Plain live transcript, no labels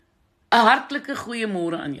'n hartlike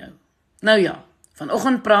goeiemôre aan jou. Nou ja,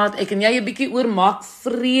 vanoggend praat ek en jy 'n bietjie oor maak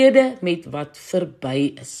vrede met wat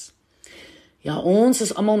verby is. Ja, ons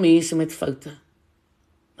is almal mense met foute.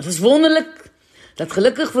 Maar dit is wonderlik dat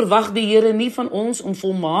gelukkig verwag die Here nie van ons om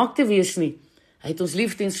volmaak te wees nie. Hy het ons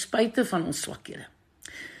lief ten spyte van ons swakhede.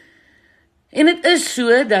 En dit is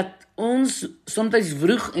so dat ons soms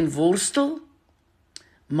vroeg en worstel,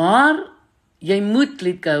 maar jy moet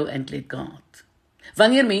let go and let God.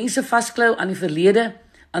 Wanneer mense vasklou aan die verlede,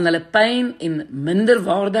 aan hulle pyn en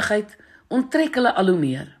minderwaardigheid, onttrek hulle al hoe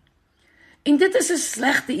meer. En dit is 'n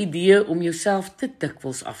slegte idee om jouself te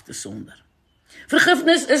dikwels af te sonder.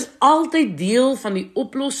 Vergifnis is altyd deel van die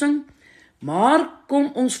oplossing, maar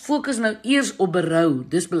kom ons fokus nou eers op berou,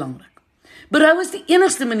 dis belangrik. Berou is die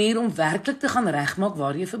enigste manier om werklik te gaan regmaak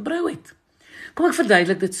waar jy verbrou het. Kom ek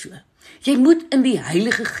verduidelik dit so. Jy moet in die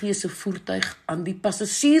Heilige Gees se voertuig aan die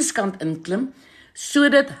passasierskant inklim,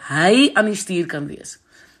 sodat hy aan die stuur kan wees.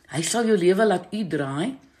 Hy sal jou lewe laat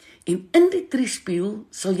draai, en in die triespieël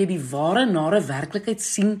sal jy die ware nare werklikheid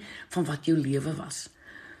sien van wat jou lewe was.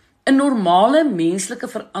 'n Normale menslike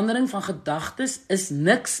verandering van gedagtes is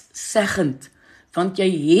niks seggend, want jy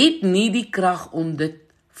het nie die krag om dit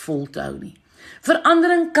vol te hou nie.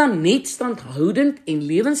 Verandering kan net standhoudend en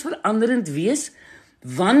lewensveranderend wees,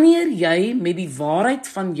 wanneer jy met die waarheid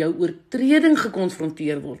van jou oortreding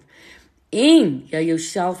gekonfronteer word, en jy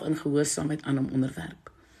jouself in gehoorsaamheid aan hom onderwerp.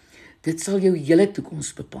 Dit sal jou hele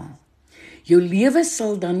toekoms bepaal. Jou lewe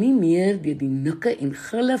sal dan nie meer deur die nikke en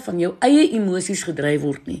grille van jou eie emosies gedryf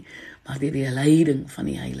word nie, maar deur die leiding van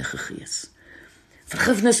die Heilige Gees.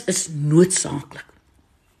 Vergifnis is noodsaaklik.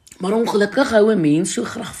 Maar ongelukkig hou 'n mens so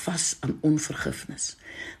graag vas aan onvergifnis.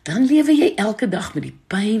 Dan lewe jy elke dag met die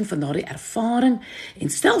pyn van daardie ervaring en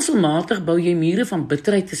stelselmatig bou jy mure van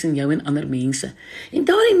bitterheid tussen jou en ander mense. En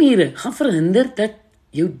daardie mure gaan verhinder dat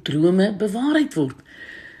jou drome bewaarheid word.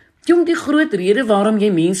 Jong, die groot rede waarom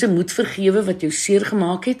jy mense moet vergewe wat jou seer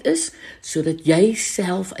gemaak het is, sodat jy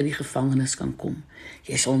self uit die gevangenis kan kom.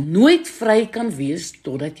 Jy sal nooit vry kan wees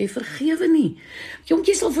totdat jy vergewe nie. Jong,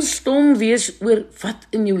 jy sal verstom wees oor wat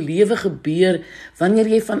in jou lewe gebeur wanneer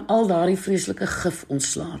jy van al daardie vreeslike gif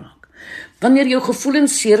ontslaa raak. Wanneer jou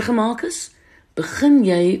gevoelens seer gemaak is, begin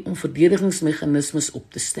jy om verdedigingsmeganismes op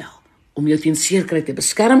te stel, om jou teen seerkry te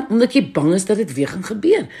beskerm, omdat jy bang is dat dit weer gaan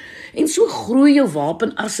gebeur. En so groei jou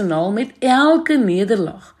wapenarsenaal met elke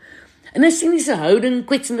nederlaag. In 'n siniese houding,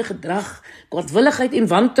 kwetsende gedrag, kwaadwilligheid en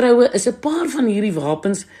wantroue is 'n paar van hierdie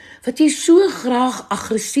wapens wat jy so graag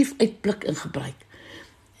aggressief uitpluk en gebruik.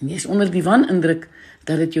 En jy is onder die wanindruk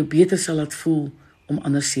dat dit jou beter sal laat voel om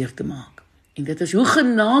ander seer te maak. En dit is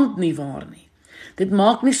hoegenaamd nie waar nie. Dit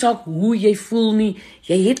maak nie saak hoe jy voel nie,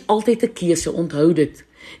 jy het altyd 'n keuse, onthou dit.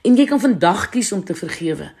 En jy kan vandag kies om te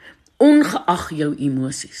vergewe, ongeag jou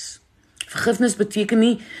emosies. Vergifnis beteken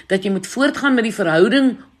nie dat jy moet voortgaan met die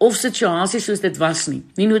verhouding of situasie soos dit was nie.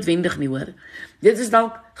 Nie noodwendig nie, hoor. Dit is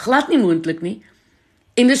dalk glad nie moontlik nie.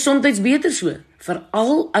 En dis soms beter so,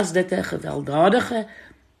 veral as dit 'n gewelddadige,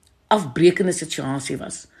 afbrekende situasie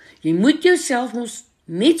was. Jy moet jouself mos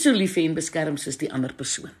net so lief hê en beskerm soos die ander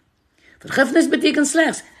persoon. Vergifnis beteken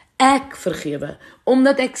slegs ek vergewe,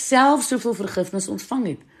 omdat ek self soveel vergifnis ontvang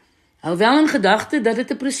het. Hou wel in gedagte dat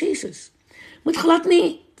dit 'n proses is. Moet glad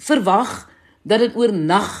nie verwag dat dit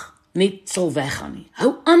oornag net sal weggaan nie.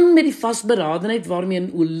 Hou aan met die vasberadenheid waarmee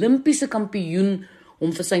 'n Olimpiese kampioen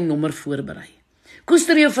hom vir sy nommer voorberei.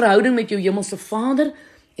 Koester jou verhouding met jou hemelse Vader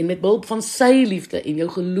en met behulp van sy liefde en jou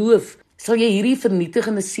geloof sal jy hierdie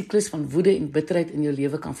vernietigende siklus van woede en bitterheid in jou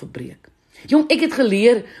lewe kan verbreek. Jong, ek het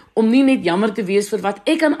geleer om nie net jammer te wees vir wat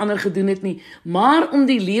ek aan ander gedoen het nie, maar om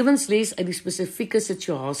die lewensles uit die spesifieke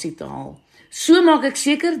situasie te haal. So maak ek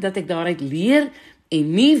seker dat ek daaruit leer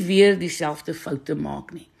en nie weer dieselfde foute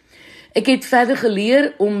maak nie. Ek het verder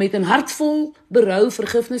geleer om met 'n hart vol berou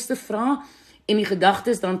vergifnis te vra en die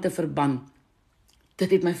gedagtes dan te verban.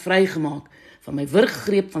 Dit het my vrygemaak van my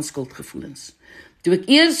wurggreep van skuldgevoelens. Toe ek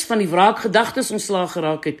eers van die wraakgedagtes ontslaag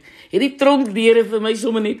geraak het, het die tronkdeure vir my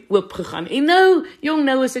sommer net oopgegaan. En nou, jong,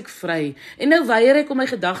 nou is ek vry. En nou weier ek om my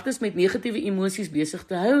gedagtes met negatiewe emosies besig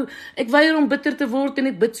te hou. Ek weier om bitter te word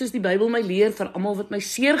en ek bid soos die Bybel my leer vir almal wat my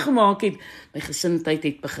seer gemaak het. My gesindheid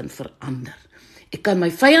het begin verander. Ek kan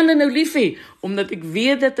my vyande nou lief hê, omdat ek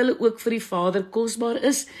weet dat hulle ook vir die Vader kosbaar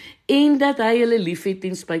is en dat hy hulle lief het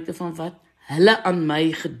ten spyte van wat hulle aan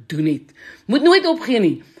my gedoen het. Moet nooit opgee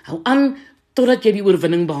nie. Hou aan totdat jy die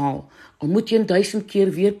oorwinning behaal. Al moet jy 1000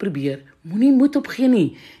 keer weer probeer, moenie moed opgee nie.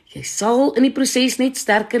 Jy sal in die proses net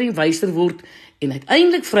sterker en wyser word en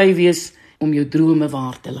uiteindelik vry wees om jou drome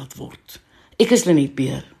waar te laat word. Ek is Lynette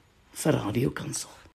Beer vir Radio Kansel.